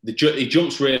 He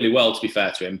jumps really well, to be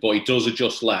fair to him, but he does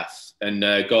adjust left. And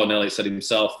Gordon Elliott said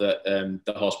himself that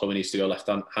the horse probably needs to go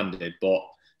left-handed, but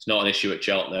it's not an issue at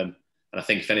Cheltenham. And I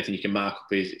think if anything, you can mark up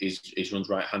his runs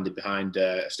right-handed behind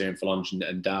Steering Phalange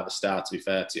and Darva Star, to be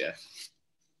fair to you.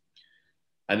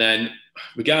 And then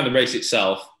regarding the race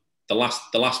itself, the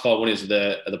last 4 winners of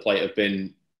the plate have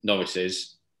been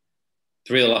novices.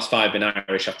 3 of the last 5 been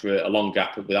Irish after a long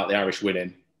gap without the Irish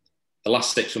winning. The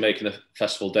last 6 were making a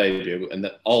festival debut, and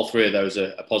all 3 of those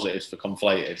are positives for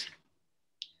Conflated.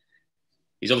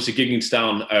 He's obviously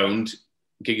Gigginstown owned.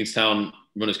 Gigginstown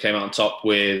runners came out on top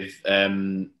with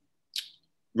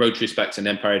Road to Respect and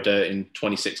Empire Dirt in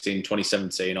 2016,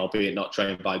 2017, albeit not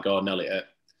trained by Gordon Elliott.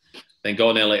 Then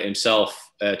Gordon Elliott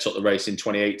himself took the race in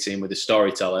 2018 with the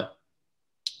Storyteller,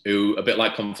 who, a bit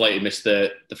like Conflated, missed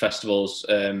the festivals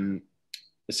the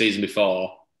season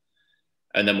before,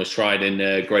 and then was tried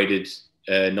in graded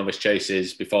novice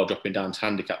chases before dropping down to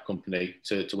Handicap Company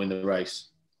to win the race.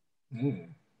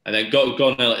 And then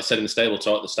Gordon Elliott said in the stable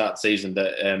talk at the start of the season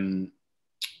that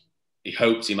he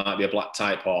hopes he might be a black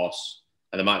type horse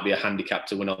and there might be a handicap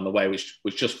to win on the way, which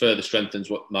just further strengthens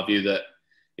my view that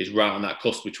is right on that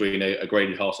cusp between a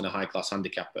graded horse and a high-class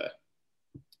handicapper.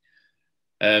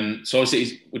 So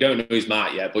obviously we don't know his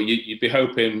mark yet, but you'd be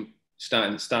hoping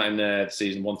starting the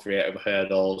season 138 over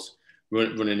hurdles,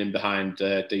 running in behind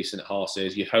decent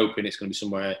horses. You're hoping it's going to be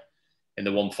somewhere in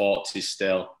the 140s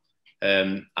still.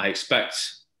 I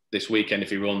expect this weekend, if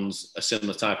he runs a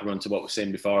similar type of run to what we've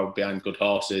seen before behind good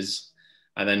horses,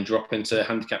 and then drop into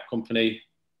Handicap Company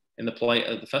in the plate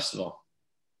at the festival.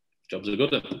 Jobs are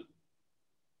good.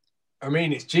 I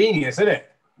mean, it's genius, isn't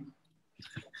it?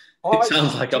 It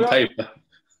sounds like on paper.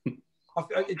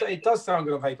 It does sound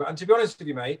good on paper. And to be honest with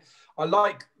you, mate, I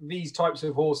like these types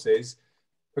of horses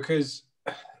because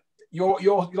you're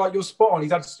spot on.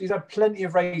 He's had plenty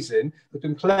of racing. There's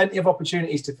been plenty of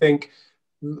opportunities to think,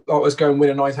 let's go and win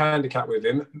a nice handicap with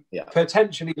him. Yeah.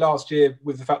 Potentially last year,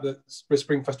 with the fact that the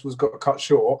Spring Festival's got cut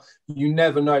short, you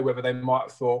never know whether they might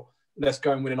have thought, let's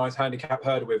go and win a nice handicap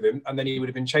hurdle with him. And then he would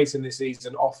have been chasing this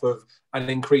season off of an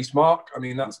increased mark. I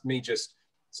mean, that's me just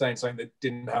saying something that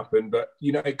didn't happen, but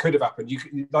it could have happened.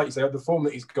 Like you say, the form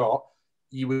that he's got,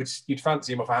 you'd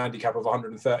fancy him off a handicap of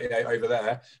 138 over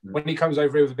there. When he comes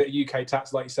over here with a bit of UK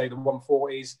tats, like you say, the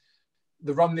 140s,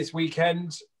 the run this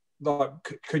weekend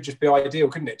could just be ideal,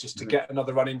 couldn't it? Just to get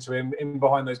another run into him, in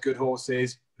behind those good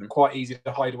horses, quite easy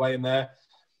to hide away in there.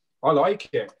 I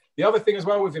like it. The other thing as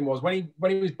well with him was when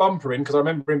he was bumpering, because I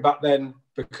remember him back then,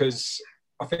 because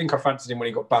I think I fancied him when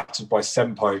he got battered by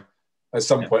Sempo at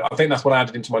some point. I think that's when I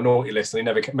added him to my naughty list, and he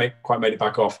never quite made it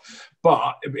back off.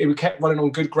 But it kept running on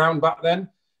good ground back then.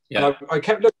 Yeah. And I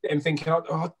kept looking at him thinking,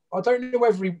 I don't know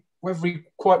whether he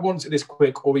quite wants it this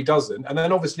quick or he doesn't. And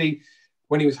then obviously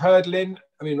when he was hurdling,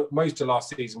 I mean, most of last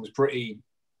season was pretty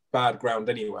bad ground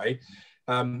anyway.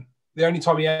 The only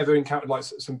time he ever encountered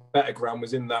some better ground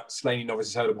was in that Slaney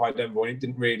Novices hurdle behind Denver, and it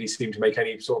didn't really seem to make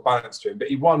any sort of balance to him. But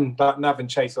he won that Nav and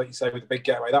Chase, like you say, with the big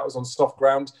getaway. That was on soft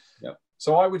ground. Yeah.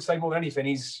 So I would say more than anything,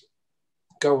 he's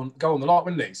go on the lot,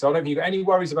 wouldn't he? So I don't think you've got any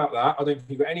worries about that. I don't think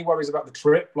you've got any worries about the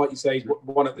trip. Like you say, he's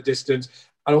won at the distance.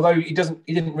 And although he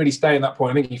didn't really stay in that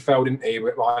point, I think he fell, didn't he,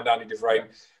 behind Andy DeVrain.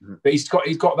 But he's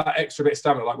got that extra bit of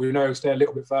stamina. Like we know he'll stay a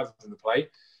little bit further than the plate.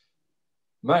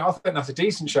 Mate, I think that's a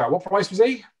decent shout. What price was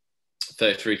he?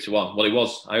 33 to 1. Well, he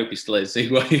was. I hope he still is. He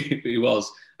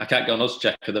was. I can't go on us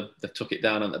check because they took it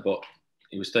down, but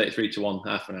he was 33 to 1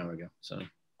 half an hour ago. So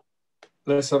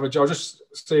let's have I'll just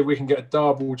see if we can get a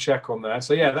double check on there.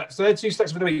 So yeah, they're 2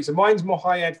 selections for the week. So mine's more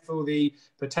high ed for the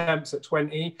temps at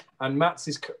 20, and Matt's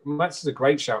is a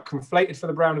great shout. Conflated for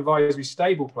the Brown Advisory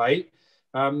stable plate.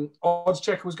 Odds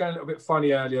checker was going a little bit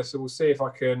funny earlier, so we'll see if I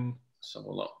can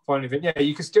find anything. Yeah,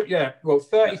 you can still. Yeah, well,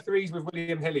 33s with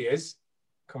William Hilliers.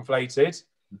 Conflated.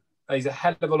 He's a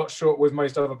hell of a lot short with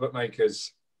most other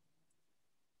bookmakers.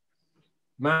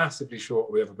 Massively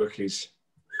short with other bookies.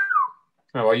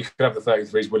 Oh, well, you could have the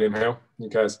 33s, William Hill. Who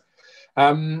cares?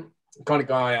 Kind of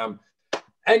guy I am.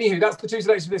 Anywho, that's the 2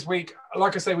 selections for this week.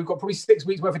 Like I say, we've got probably 6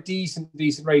 weeks worth of decent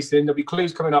racing. There'll be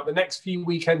clues coming up. The next few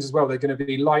weekends as well, they're going to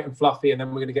be light and fluffy, and then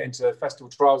we're going to get into Festival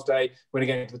Trials Day. We're going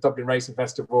to get into the Dublin Racing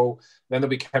Festival. Then there'll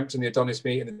be Kempton, the Adonis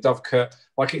Meet, and the Dovecote.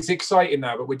 Like, it's exciting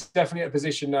now, but we're definitely in a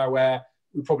position now where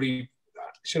we probably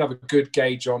should have a good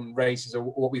gauge on races or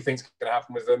what we think is going to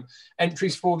happen with them.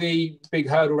 Entries for the big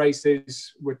hurdle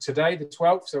races were today, the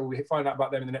 12th. So we'll find out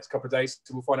about them in the next couple of days.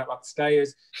 So we'll find out about the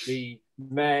stayers, the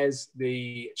mares,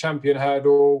 the champion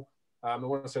hurdle. I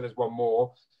want to say there's one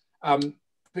more.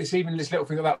 But it's even this little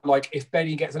thing like that, like if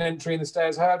Benny gets an entry in the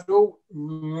stairs hurdle,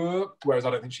 whereas I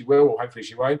don't think she will, or hopefully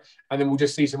she won't. And then we'll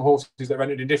just see some horses that are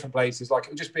entered in different places. Like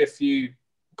it'll just be a few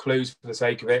clues for the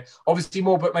sake of it. Obviously,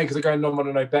 more bookmakers are going non-run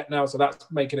and no bet now, so that's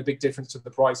making a big difference to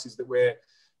the prices that we're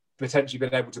potentially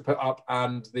been able to put up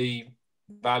and the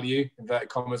value, inverted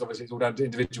commas. Obviously, it's all down to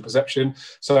individual perception.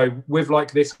 So with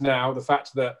like this now, the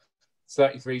fact that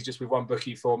 33 is just with one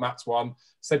bookie for Matt's one.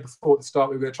 Said before at the start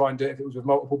we were going to try and do it if it was with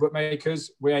multiple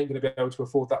bookmakers. We ain't going to be able to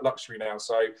afford that luxury now.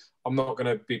 So I'm not going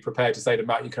to be prepared to say to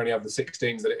Matt, you can only have the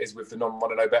 16s that it is with the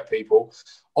non-run and no bet people.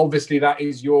 Obviously, that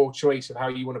is your choice of how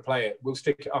you want to play it. We'll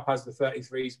stick it up as the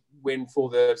 33s win for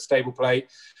the stable play.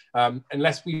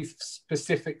 Unless we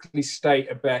specifically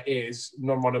state a bet is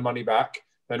non-run and money back,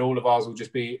 then all of ours will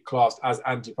just be classed as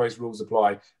Antepost rules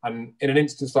apply. And in an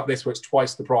instance like this where it's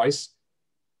twice the price,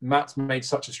 Matt's made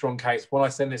such a strong case. When I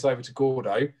send this over to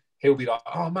Gordo, he'll be like,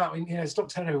 oh, Matt, stop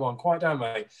telling everyone, quiet down,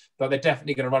 mate. But they're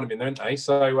definitely going to run him in there, aren't they?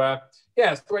 So,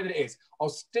 yeah, it's the way that it is. I'll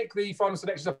stick the final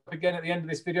selections up again at the end of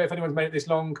this video. If anyone's made it this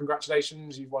long,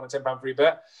 congratulations. You've won a £10 free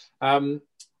bet.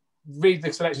 Read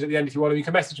the selections at the end if you want. You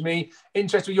can message me.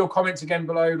 Interested with your comments again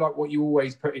below, like what you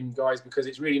always put in, guys, because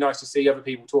it's really nice to see other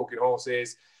people talking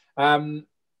horses.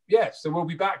 Yeah, so we'll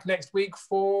be back next week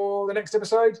for the next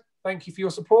episode. Thank you for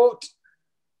your support.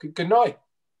 Good night.